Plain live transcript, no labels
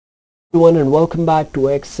Everyone, and welcome back to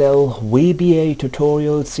Excel VBA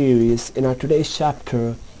Tutorial Series. In our today's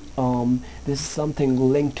chapter, this is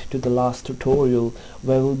something linked to the last tutorial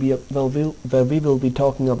where we will be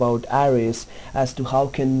talking about arrays as to how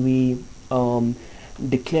can we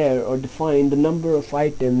declare or define the number of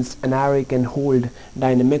items an array can hold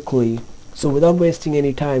dynamically. So without wasting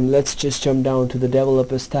any time, let's just jump down to the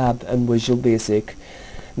Developers tab and Visual Basic.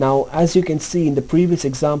 Now, as you can see in the previous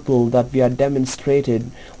example that we had demonstrated,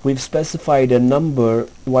 we've specified a number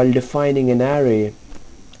while defining an array.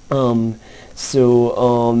 This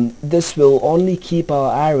will only keep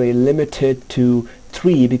our array limited to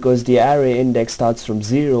 3 because the array index starts from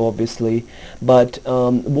 0 obviously. But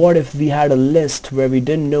what if we had a list where we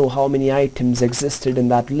didn't know how many items existed in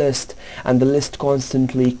that list and the list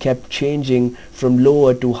constantly kept changing from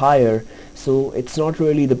lower to higher? So it's not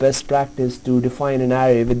really the best practice to define an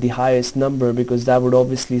array with the highest number, because that would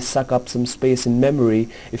obviously suck up some space in memory.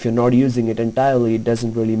 If you're not using it entirely, it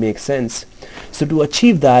doesn't really make sense. So to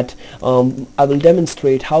achieve that, I will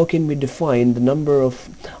demonstrate how can we define the number of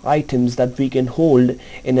items that we can hold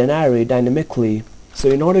in an array dynamically. So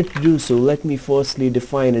in order to do so, let me firstly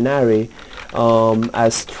define an array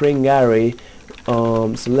as string array.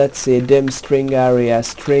 So let's say dim string array as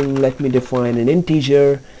string. Let me define an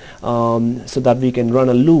integer so that we can run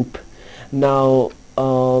a loop. Now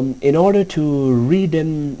in order to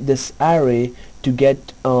redim this array to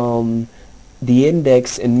get the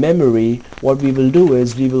index in memory, what we will do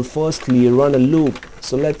is we will firstly run a loop.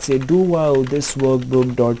 So let's say do while this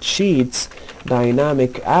workbook.sheets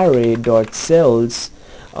dynamic array dot cells,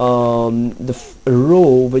 the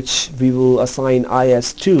row which we will assign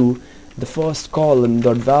is2, the first column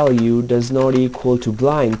dot value does not equal to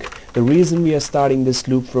blank. The reason we are starting this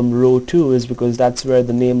loop from row 2 is because that's where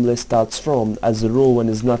the name list starts from, as the row 1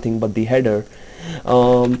 is nothing but the header.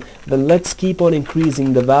 Then let's keep on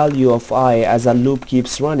increasing the value of I as our loop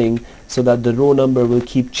keeps running, so that the row number will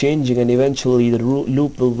keep changing, and eventually the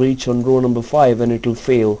loop will reach on row number 5 and it will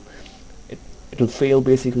fail. It will fail,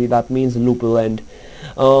 basically. That means the loop will end.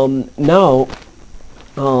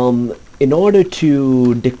 In order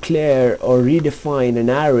to declare or redefine an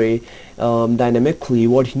array dynamically,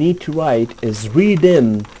 what you need to write is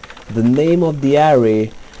redim the name of the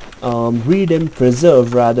array,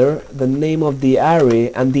 preserve rather the name of the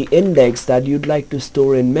array and the index that you'd like to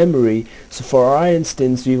store in memory. So for our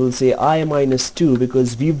instance, we will say I minus 2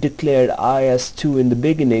 because we've declared I as 2 in the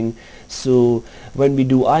beginning. So when we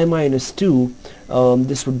do I minus 2,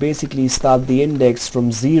 this would basically start the index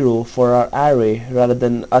from 0 for our array rather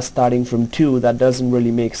than us starting from 2. That doesn't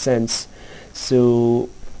really make sense. So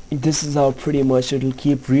this is how pretty much it will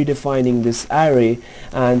keep redefining this array,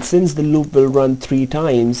 and since the loop will run 3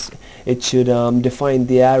 times, it should define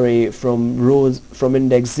the array from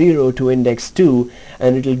index 0 to index 2,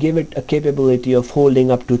 and it will give it a capability of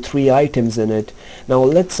holding up to 3 items in it. Now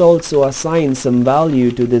let's also assign some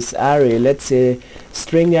value to this array. Let's say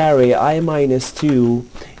string array I minus 2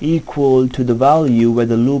 equal to the value where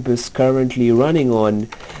the loop is currently running on.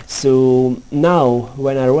 So now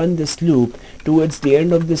when I run this loop, towards the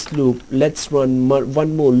end of this loop, let's run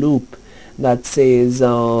one more loop that says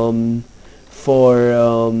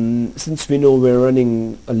since we know we're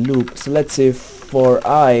running a loop, so let's say for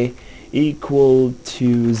I equal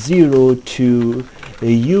to 0 to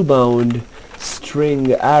a ubound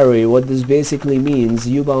string array. What this basically means,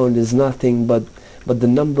 ubound is nothing but the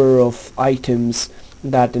number of items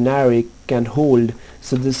that an array can hold.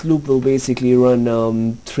 So this loop will basically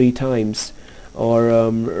run 3 times, or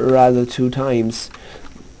rather 2 times.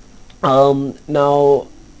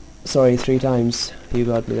 Sorry, 3 times. You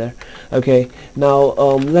got me there. Okay, now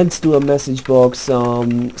let's do a message box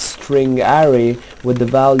string array with the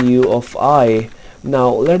value of I. Now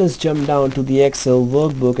let us jump down to the Excel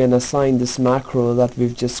workbook and assign this macro that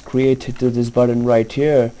we've just created to this button right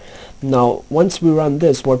here. Now once we run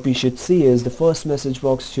this, what we should see is the first message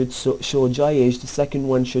box should show Jayesh, the second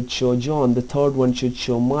one should show John, the third one should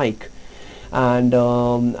show Mike. And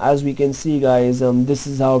as we can see, guys, this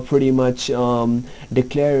is how pretty much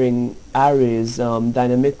declaring arrays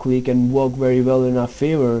dynamically can work very well in our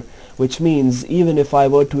favor, which means even if I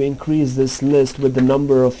were to increase this list with the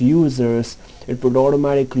number of users, it would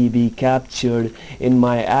automatically be captured in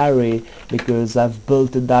my array because I've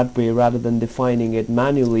built it that way. Rather than defining it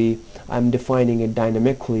manually, I'm defining it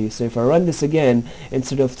dynamically. So if I run this again,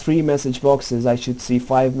 instead of 3 message boxes, I should see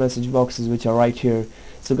 5 message boxes, which are right here.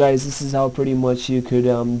 So guys, this is how pretty much you could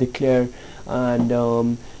declare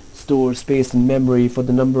and store space in memory for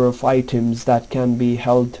the number of items that can be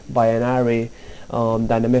held by an array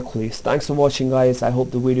dynamically. So thanks for watching, guys. I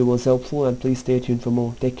hope the video was helpful, and please stay tuned for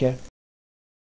more. Take care.